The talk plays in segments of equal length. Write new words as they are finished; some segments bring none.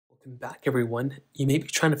Welcome back, everyone. You may be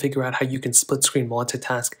trying to figure out how you can split screen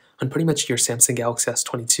multitask on pretty much your Samsung Galaxy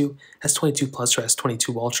S22, S22 Plus, or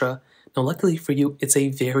S22 Ultra. Now, luckily for you, it's a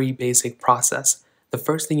very basic process. The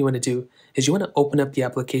first thing you want to do is you want to open up the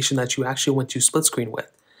application that you actually want to split screen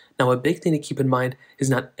with. Now, a big thing to keep in mind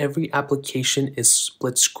is not every application is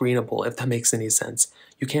split screenable, if that makes any sense.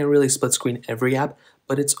 You can't really split screen every app,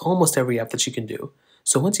 but it's almost every app that you can do.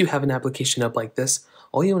 So once you have an application up like this,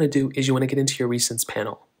 all you want to do is you want to get into your recents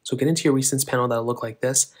panel. So get into your recents panel that'll look like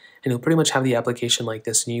this, and you'll pretty much have the application like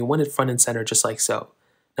this, and you want it front and center just like so.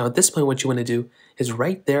 Now at this point, what you want to do is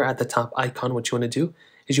right there at the top icon, what you want to do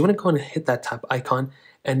is you want to go and hit that top icon,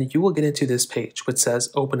 and you will get into this page which says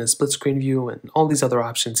open in split screen view and all these other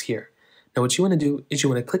options here. Now what you want to do is you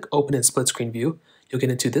want to click open in split screen view, you'll get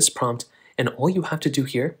into this prompt, and all you have to do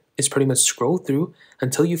here is pretty much scroll through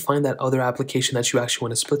until you find that other application that you actually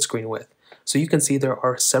want to split screen with. So you can see there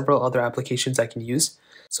are several other applications I can use.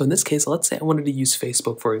 So in this case, let's say I wanted to use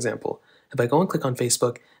Facebook, for example. If I go and click on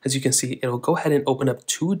Facebook, as you can see, it'll go ahead and open up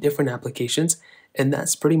two different applications, and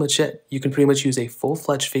that's pretty much it. You can pretty much use a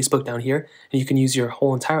full-fledged Facebook down here, and you can use your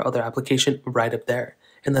whole entire other application right up there.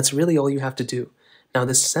 And that's really all you have to do. Now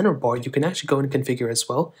this center bar, you can actually go and configure as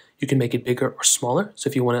well. You can make it bigger or smaller. So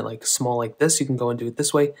if you want it like small like this, you can go and do it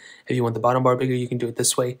this way. If you want the bottom bar bigger, you can do it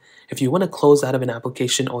this way. If you want to close out of an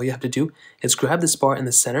application, all you have to do is grab this bar in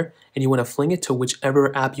the center and you want to fling it to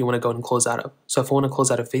whichever app you want to go and close out of. So if I want to close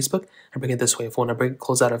out of Facebook, I bring it this way. If I want to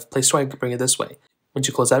close out of Play Store, I can bring it this way. Once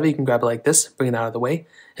you close out of it, you can grab it like this, bring it out of the way,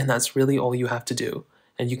 and that's really all you have to do.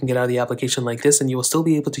 And you can get out of the application like this, and you will still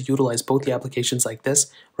be able to utilize both the applications like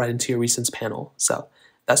this right into your recents panel. So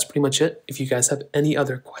that's pretty much it. If you guys have any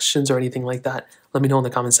other questions or anything like that, let me know in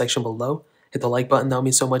the comment section below. Hit the like button, that would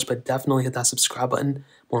mean so much, but definitely hit that subscribe button.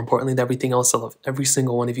 More importantly than everything else, I love every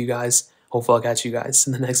single one of you guys. Hopefully I'll catch you guys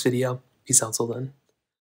in the next video. Peace out till then.